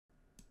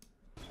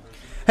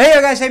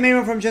Yo guys, I'm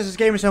Eamon from Justice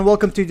Gamers and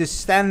welcome to the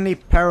Stanley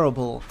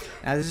Parable.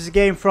 Now this is a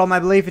game from, I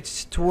believe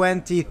it's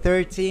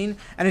 2013,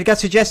 and it got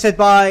suggested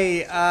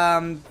by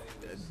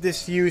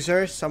this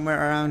user somewhere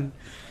around,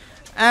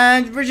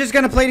 and we're just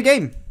gonna play the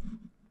game.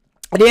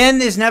 The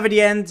end is never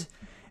the end.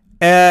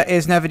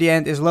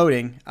 Is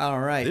loading.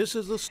 Alright. This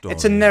is the story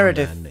it's a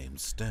narrative of a man named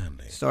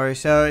Stanley. story,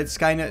 so it's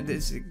kind of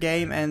this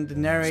game, and the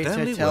narrator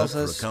Stanley tells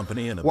worked us for a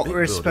company in a what big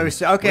we're building supposed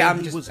to. Okay, where I'm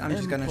he just was gonna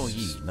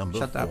employee number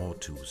shut up.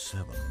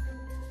 427.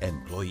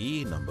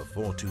 Employee number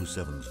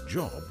 427's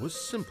job was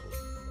simple.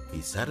 He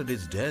sat at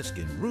his desk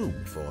in room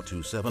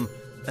 427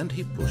 and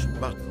he pushed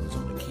buttons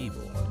on a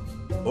keyboard.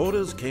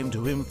 Orders came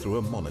to him through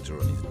a monitor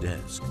on his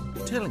desk,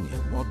 telling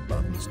him what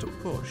buttons to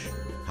push,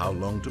 how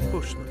long to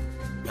push them,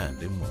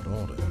 and in what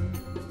order.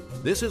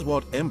 This is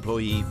what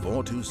employee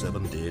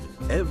 427 did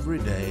every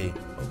day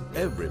of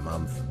every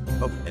month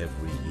of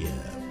every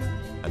year.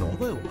 And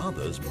although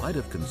others might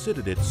have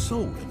considered it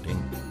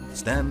soul-ending,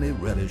 Stanley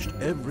relished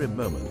every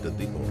moment that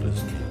the orders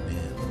came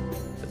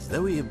in, as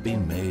though he had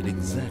been made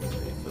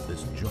exactly for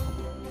this job.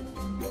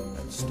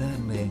 And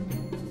Stanley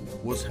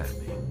was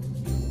happy.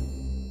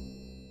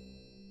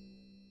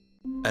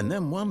 And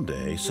then one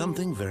day,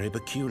 something very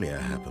peculiar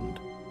happened.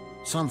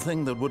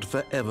 Something that would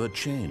forever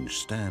change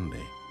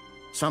Stanley.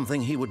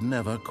 Something he would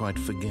never quite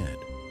forget.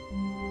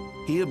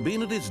 He had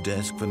been at his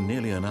desk for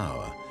nearly an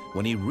hour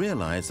when he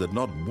realized that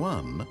not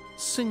one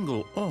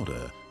single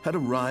order had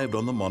arrived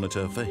on the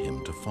monitor for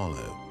him to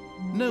follow.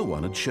 No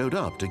one had showed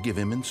up to give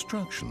him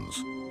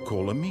instructions,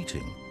 call a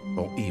meeting,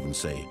 or even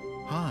say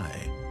hi.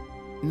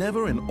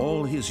 Never in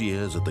all his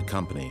years at the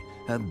company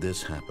had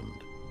this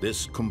happened,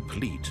 this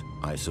complete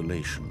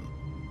isolation.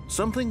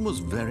 Something was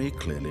very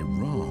clearly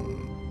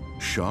wrong.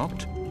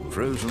 Shocked,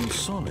 frozen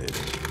solid,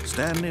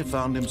 Stanley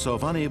found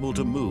himself unable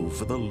to move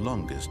for the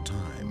longest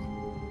time.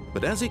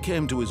 But as he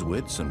came to his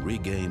wits and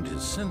regained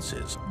his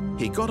senses,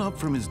 he got up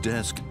from his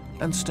desk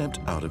and stepped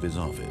out of his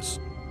office.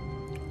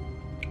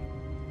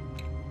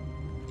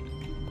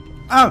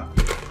 Oh!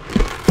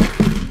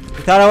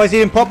 You thought I was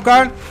eating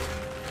popcorn?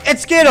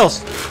 It's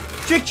Skittles!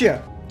 Tricked you!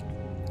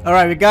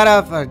 Alright, we got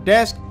off our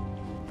desk.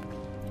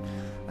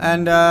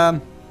 And,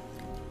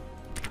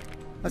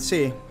 let's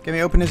see. Can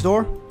we open this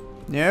door?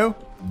 No?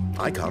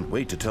 I can't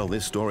wait to tell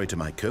this story to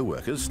my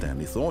co-workers,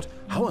 Stanley thought.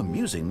 How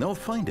amusing they'll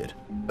find it.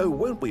 Oh,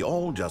 won't we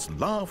all just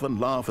laugh and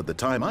laugh at the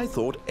time I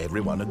thought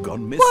everyone had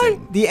gone missing?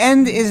 What? The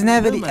end is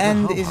never the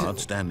end. No matter how hard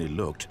Stanley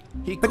looked,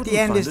 he But couldn't the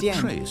end find is the a end.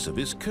 trace of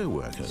his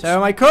co-workers. So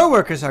my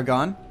co-workers are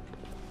gone.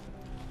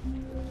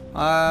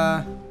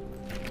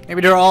 Maybe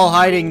they're all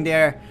hiding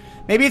there.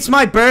 Maybe it's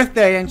my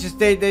birthday and just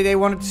they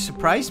wanted to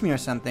surprise me or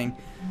something.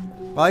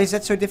 Why is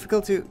that so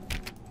difficult to...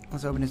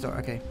 Let's open this door.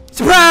 Okay.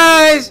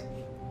 Surprise!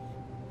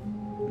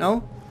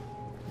 No?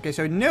 Okay,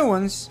 so no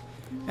one's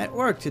at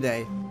work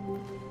today.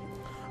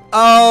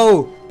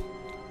 Oh!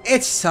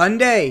 It's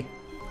Sunday!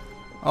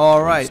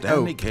 Alright.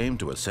 Stanley came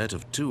to a set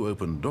of 2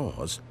 open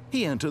doors.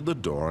 He entered the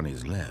door on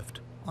his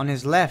left. On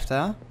his left,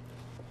 huh?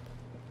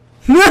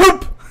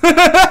 Nope!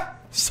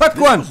 Suck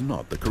This one! was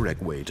not the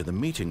correct way to the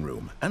meeting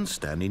room, and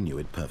Stanley knew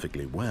it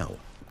perfectly well.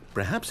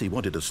 Perhaps he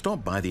wanted to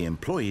stop by the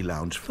employee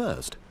lounge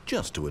first,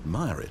 just to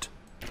admire it.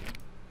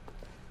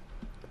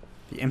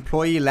 The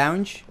employee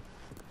lounge?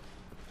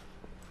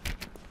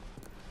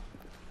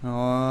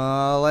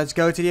 Oh, let's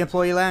go to the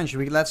employee lounge.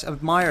 Let's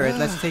admire it.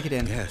 Let's take it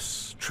in.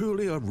 Yes,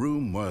 truly a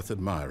room worth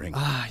admiring.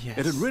 Ah, yes.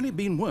 It had really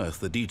been worth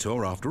the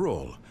detour after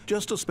all,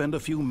 just to spend a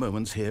few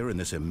moments here in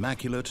this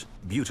immaculate,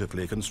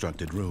 beautifully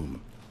constructed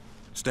room.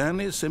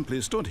 Stanley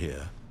simply stood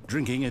here,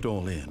 drinking it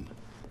all in.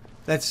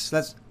 Let's...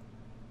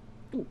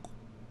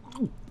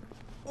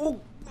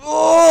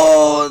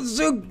 Oh, it's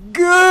so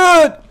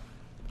good!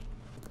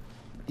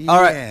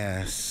 All right.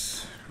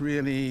 Yes,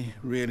 really,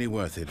 really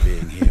worth it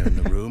being here in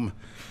the room.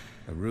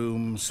 A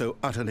room so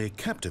utterly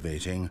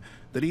captivating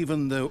that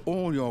even though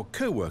all your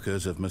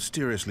co-workers have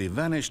mysteriously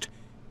vanished,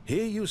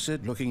 here you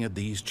sit looking at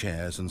these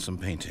chairs and some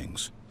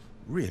paintings.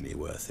 Really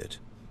worth it.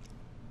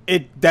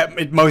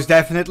 It most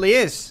definitely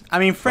is. I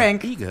mean,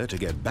 Frank... But eager to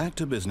get back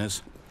to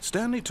business,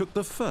 Stanley took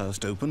the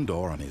first open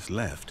door on his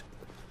left.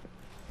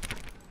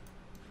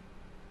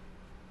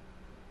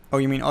 Oh,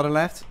 you mean other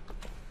left?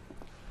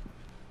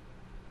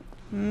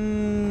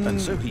 And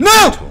so he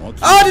No! detoured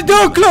through Oh, the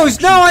door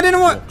closed! No, I didn't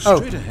want... walked Oh.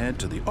 straight ahead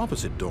to the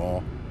opposite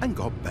door and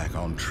got back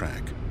on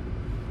track.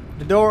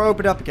 The door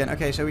opened up again.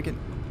 Okay, so we can...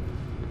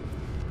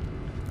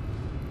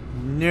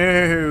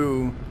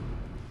 No.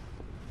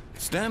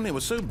 Stanley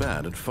was so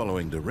bad at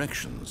following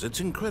directions, it's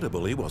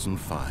incredible he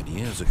wasn't fired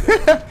years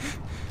ago.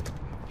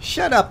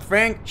 Shut up,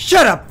 Frank.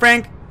 Shut up,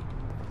 Frank.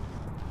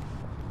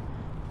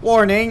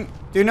 Warning.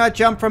 Do not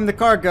jump from the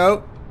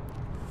cargo.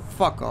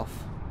 Fuck off.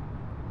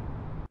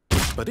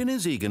 But in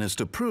his eagerness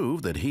to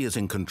prove that he is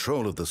in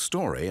control of the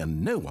story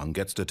and no one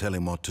gets to tell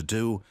him what to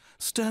do,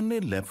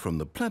 Stanley leapt from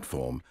the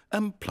platform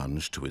and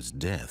plunged to his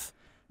death.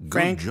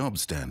 Frank. Good job,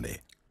 Stanley.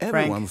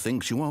 Everyone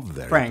thinks you are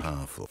very Frank.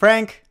 powerful.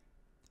 Frank.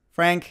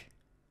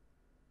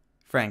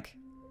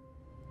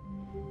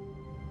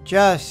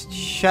 Just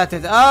shut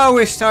it. Oh,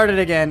 we started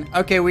again.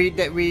 Okay,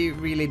 we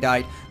really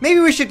died. Maybe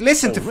we should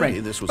listen to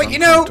Frank. This was but you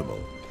know,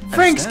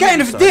 Frank's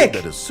kind of a dick.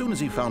 That as soon as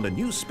he found a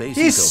new space,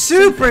 he's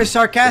super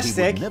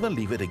sarcastic. He would never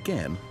leave it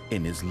again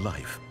in his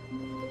life.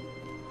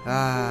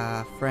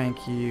 Ah,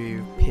 Frank,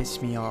 you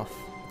piss me off.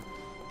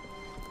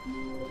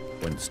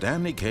 When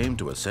Stanley came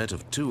to a set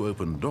of 2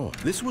 open doors,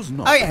 this was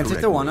not I the entered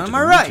correct the one way on to my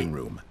the right. meeting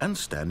room, and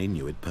Stanley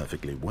knew it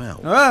perfectly well.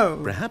 Oh,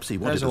 perhaps he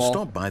wanted to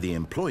stop by the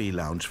employee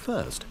lounge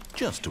first,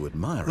 just to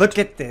admire it. Look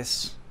at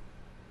this.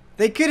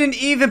 They couldn't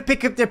even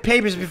pick up their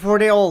papers before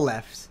they all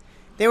left.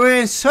 They were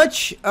in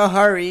such a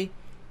hurry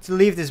to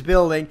leave this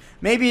building.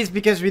 Maybe it's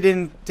because we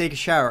didn't take a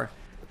shower.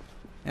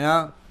 You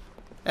know,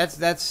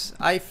 that's.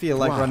 I feel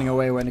like running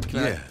away when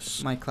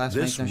my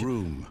classmates. This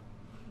room.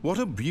 What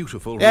a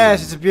beautiful room.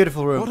 Yes, it's a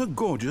beautiful room. What a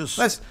gorgeous.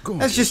 Let's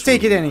just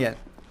take it in again.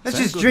 Let's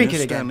just drink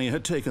it again. Stanley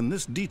had taken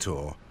this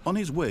detour on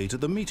his way to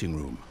the meeting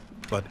room,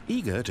 but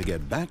eager to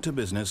get back to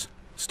business,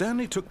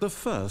 Stanley took the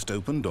first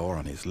open door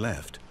on his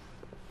left.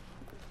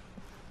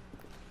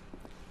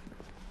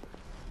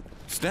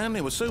 Stanley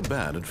was so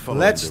bad at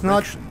following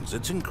directions,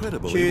 it's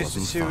incredible he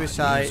wasn't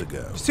suicide. 5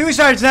 years ago.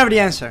 Suicide's never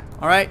the answer,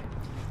 alright?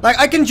 Like,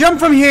 I can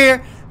jump from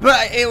here,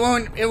 but it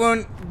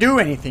won't do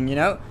anything, you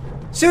know?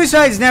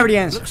 Suicide's never the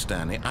answer. Look,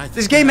 Stanley, I think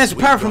this game has a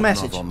powerful we've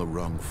gotten message. Off on the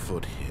wrong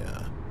foot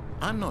here.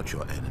 I'm not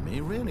your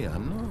enemy, really,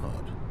 I'm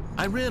not.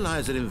 I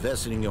realize that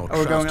investing your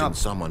trust in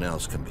someone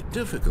else can be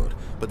difficult,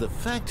 but the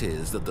fact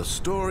is that the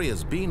story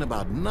has been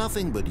about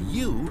nothing but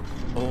you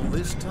all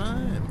this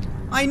time.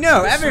 I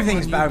know,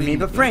 everything's about me,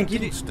 but Frank,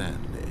 you...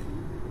 Stanley,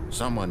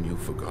 someone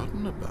you've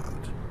forgotten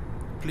about.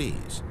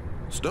 Please,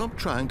 stop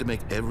trying to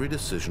make every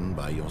decision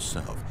by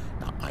yourself.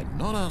 Now, I'm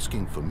not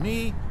asking for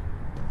me,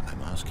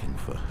 I'm asking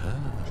for her.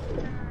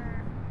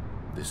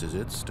 This is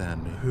it,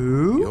 Stanley.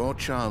 Who? Your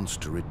chance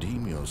to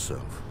redeem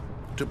yourself,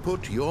 to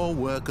put your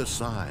work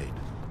aside,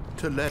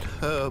 to let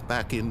her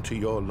back into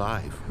your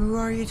life. Who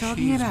are you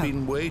talking about? She's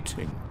been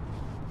waiting.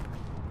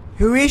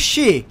 Who is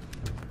she?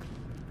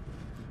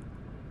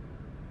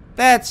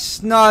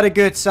 That's not a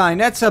good sign.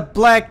 That's a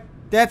black...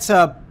 That's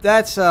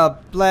a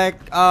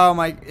black... Oh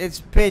my... It's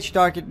pitch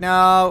dark.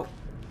 No.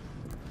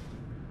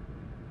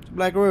 It's a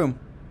black room.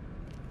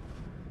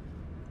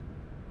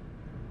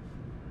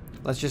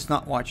 Let's just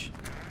not watch.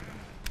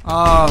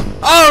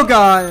 Oh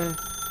God!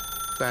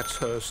 That's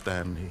her,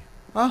 Stanley.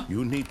 Huh?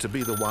 You need to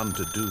be the one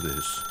to do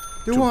this.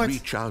 Do to what?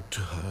 Reach out to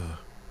her.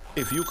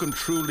 If you can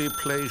truly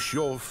place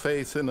your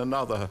faith in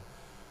another,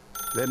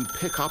 then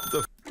pick up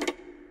the...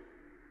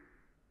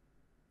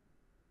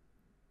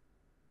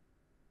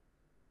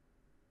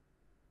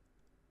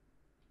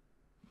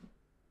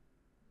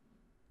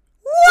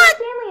 What?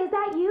 Stanley, is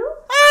that you?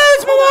 Oh,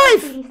 it's my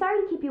wife! Sweetie,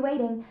 sorry to keep you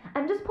waiting.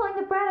 I'm just pulling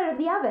the bread out of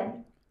the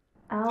oven.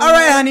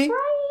 Alright, honey.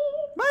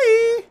 Right.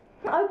 Bye.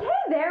 Okay,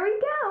 there we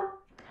go.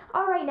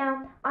 Alright,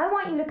 now, I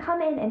want you to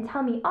come in and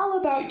tell me all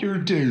about your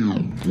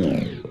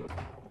day.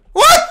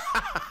 What?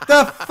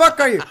 The fuck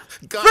are you?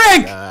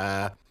 Frank!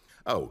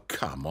 Oh,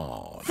 come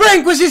on.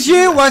 Frank, was this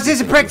you? Was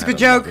this a practical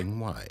joke? Loving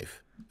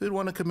wife who'd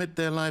want to commit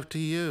their life to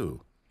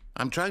you.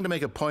 I'm trying to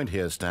make a point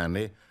here,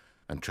 Stanley.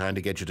 I'm trying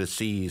to get you to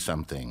see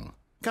something.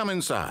 Come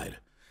inside.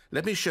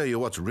 Let me show you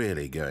what's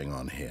really going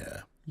on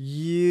here.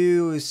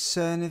 You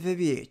son of a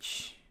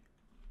bitch.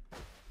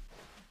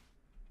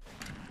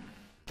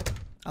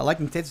 I like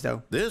them tits,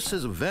 though. This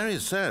is a very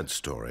sad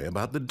story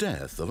about the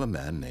death of a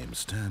man named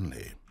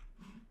Stanley.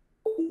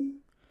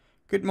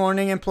 Good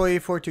morning, employee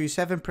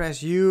 427.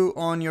 Press U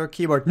on your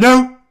keyboard.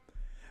 No!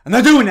 I'm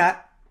not doing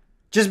that!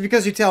 Just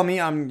because you tell me,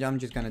 I'm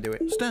just gonna do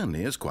it.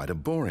 Stanley is quite a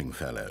boring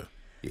fellow.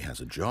 He has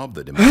a job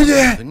that demands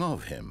nothing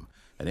of him,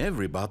 and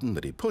every button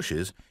that he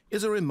pushes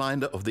is a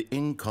reminder of the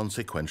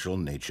inconsequential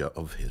nature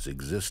of his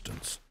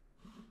existence.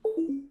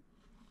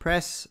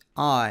 Press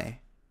I.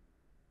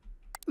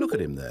 Look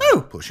at him there,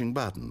 pushing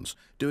buttons,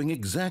 doing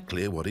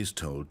exactly what he's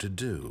told to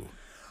do.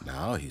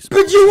 Now he's...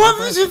 But you want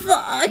me to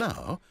fight?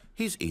 Now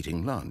he's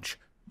eating lunch.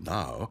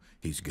 Now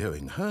he's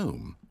going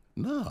home.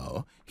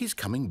 Now he's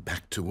coming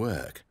back to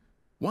work.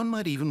 One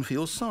might even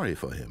feel sorry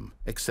for him,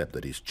 except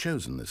that he's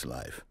chosen this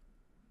life.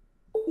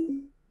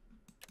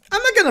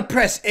 I'm not gonna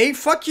press A.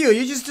 Fuck you.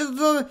 You just...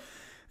 No.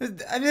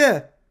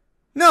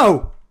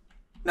 No.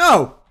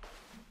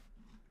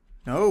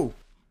 No.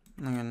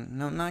 I'm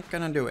not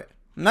gonna do it.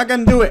 I'm not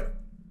gonna do it.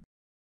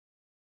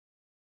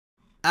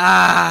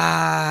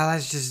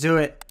 Let's just do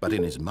it. But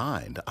in his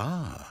mind,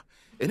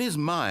 in his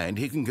mind,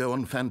 he can go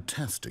on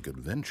fantastic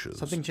adventures.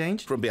 Something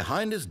changed? From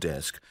behind his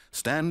desk,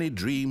 Stanley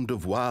dreamed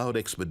of wild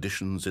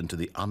expeditions into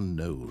the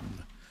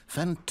unknown,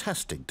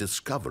 fantastic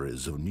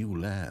discoveries of new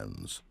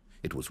lands.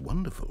 It was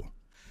wonderful.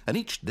 And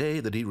each day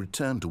that he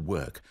returned to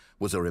work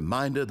was a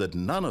reminder that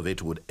none of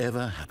it would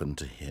ever happen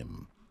to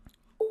him.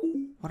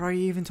 What are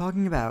you even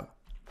talking about?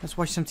 Let's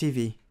watch some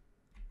TV.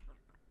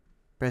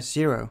 Press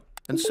 0.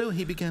 And so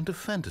he began to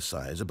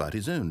fantasize about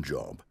his own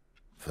job.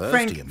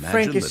 First, he imagined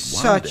Frank that is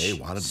one day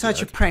while at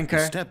such a work, pranker.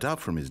 he stepped up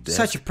from his desk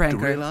Such a pranker. to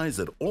realize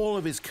that all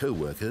of his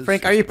co-workers,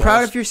 Frank, are his you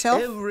proud boss, of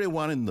yourself?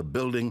 everyone in the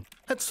building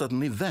had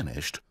suddenly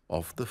vanished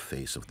off the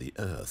face of the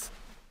earth.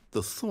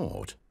 The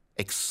thought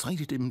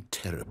excited him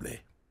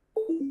terribly.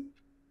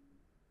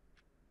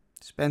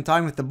 Spend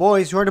time with the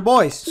boys. Who are the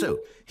boys? So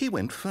he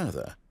went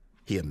further.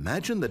 He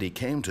imagined that he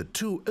came to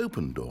 2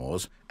 open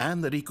doors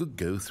and that he could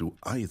go through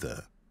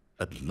either.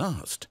 At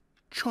last,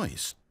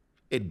 choice.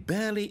 It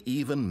barely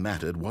even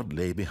mattered what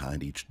lay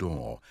behind each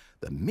door.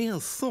 The mere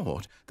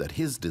thought that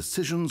his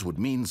decisions would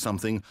mean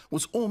something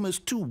was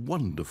almost too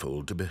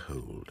wonderful to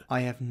behold.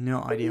 I have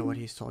no idea what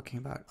he's talking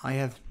about. I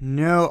have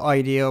no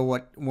idea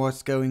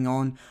what's going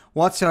on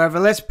whatsoever.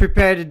 Let's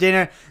prepare the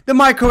dinner. The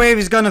microwave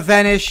is gonna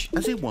vanish.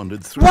 As he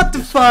wandered through What the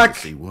this fuck?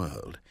 fantasy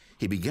world,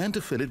 he began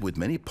to fill it with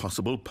many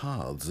possible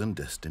paths and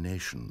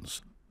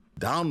destinations.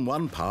 Down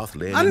one path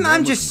lay an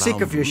I'm just enormous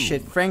sick of your round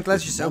shit, room Frank.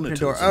 Let's with just open the monitors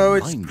door. and Oh,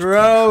 it's mind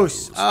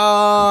gross. controls.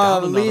 Oh,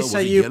 Down another Lisa, was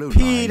a you yellow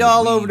peed line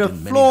all that over the leaned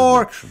in many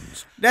floor.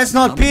 directions. That's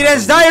not Down pee,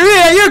 that's another was-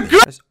 diarrhea. You're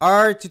gross. It's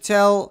hard to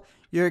tell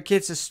your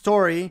kids a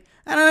story.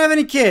 I don't have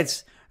any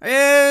kids.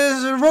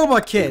 It's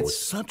robot It was kids.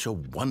 such a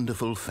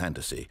wonderful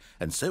fantasy,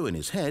 and so in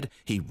his head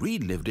he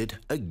relived it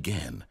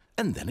again,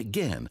 and then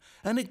again,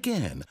 and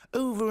again,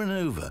 over and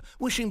over,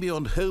 wishing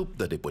beyond hope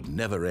that it would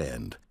never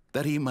end,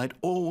 that he might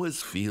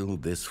always feel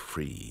this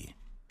free.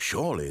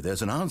 Surely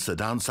there's an answer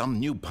down some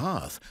new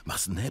path,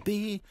 mustn't there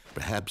be?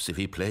 Perhaps if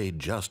he played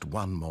just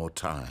one more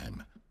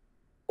time.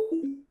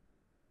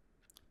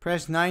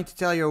 Press 9 to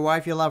tell your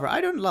wife you love her.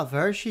 I don't love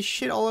her. She's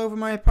shit all over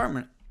my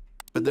apartment.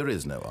 But there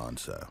is no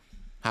answer.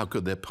 How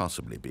could there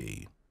possibly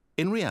be?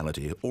 In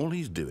reality, all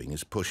he's doing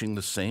is pushing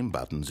the same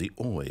buttons he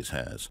always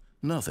has.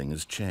 Nothing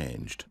has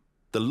changed.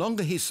 The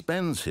longer he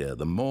spends here,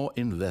 the more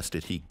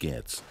invested he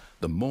gets,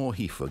 the more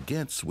he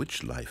forgets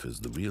which life is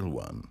the real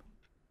one.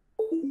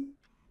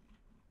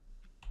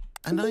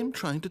 And I'm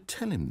trying to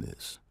tell him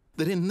this,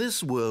 that in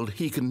this world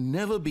he can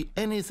never be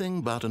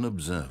anything but an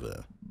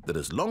observer, that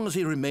as long as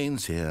he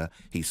remains here,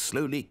 he's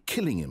slowly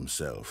killing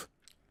himself.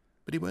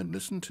 But he won't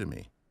listen to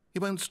me. He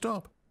won't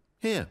stop.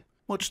 Here,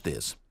 watch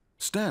this.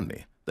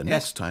 Stanley, the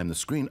next time the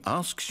screen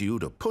asks you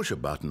to push a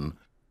button,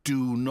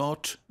 do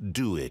not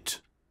do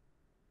it.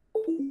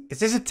 Is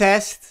this a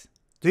test?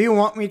 Do you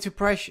want me to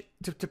press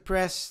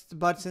the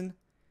button?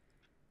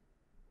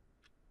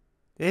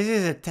 This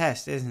is a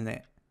test, isn't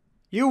it?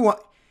 You're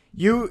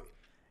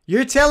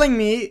telling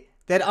me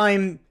that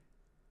I'm...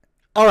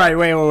 Alright,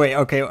 wait.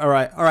 Okay,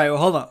 alright, well,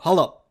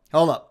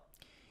 hold up.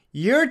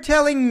 You're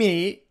telling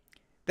me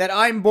that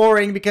I'm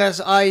boring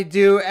because I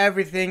do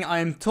everything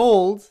I'm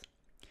told,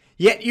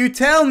 yet you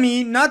tell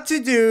me not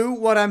to do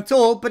what I'm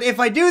told, but if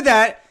I do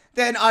that,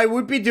 then I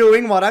would be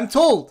doing what I'm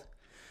told.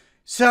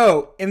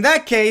 So, in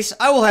that case,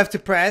 I will have to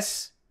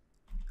press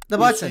the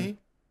button. Say,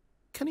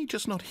 can he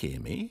just not hear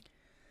me?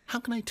 How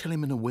can I tell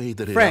him in a way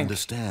that he'll Frank,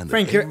 understand that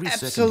Frank, you're every second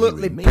he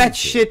absolutely remains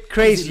batshit here,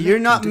 crazy. he's You're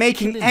not electing to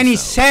making kill any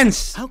himself?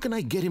 sense. How can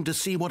I get him to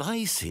see what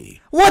I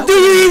see? What How do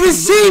can I you make even him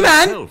see, look at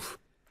man? himself?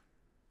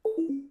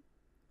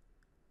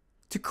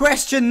 To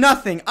question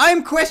nothing.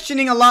 I'm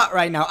questioning a lot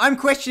right now. I'm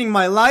questioning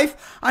my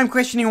life. I'm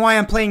questioning why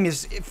I'm playing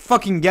this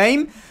fucking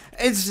game.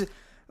 It's...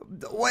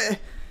 What?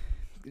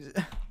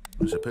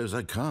 I suppose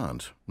I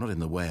can't. Not in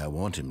the way I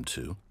want him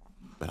to.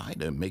 But I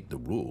don't make the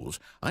rules.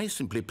 I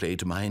simply play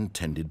to my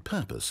intended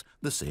purpose,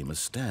 the same as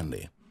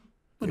Stanley.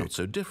 We're not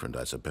so different,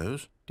 I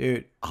suppose.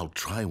 Dude. I'll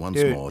try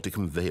once more to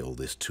convey all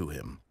this to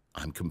him.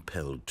 I'm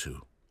compelled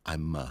to. I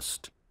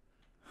must.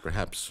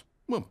 Perhaps,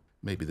 well,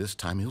 maybe this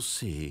time he'll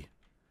see.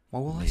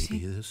 What will I Maybe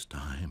see? this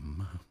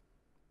time.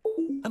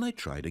 And I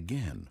tried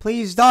again.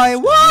 Please die.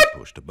 Stanley What?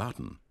 pushed a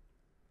button.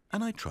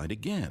 And I tried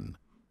again.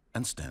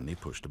 And Stanley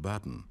pushed a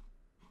button.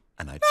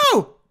 And I...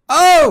 No!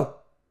 Oh!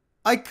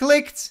 I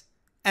clicked,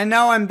 and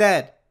now I'm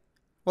dead.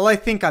 Well, I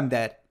think I'm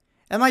dead.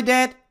 Am I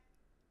dead?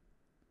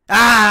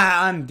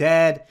 Ah, I'm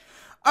dead.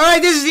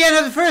 Alright, this is the end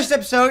of the first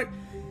episode.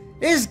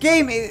 This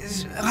game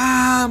is...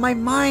 my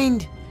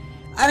mind.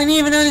 I don't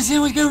even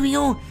understand what's going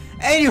on.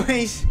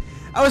 Anyways,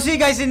 I will see you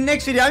guys in the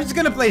next video. I'm just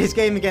gonna play this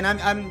game again.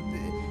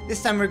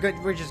 This time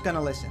we're just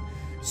gonna listen.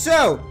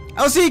 So,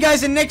 I'll see you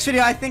guys in the next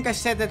video. I think I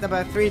said that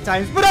about 3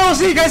 times. But I will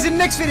see you guys in the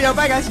next video.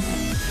 Bye, guys.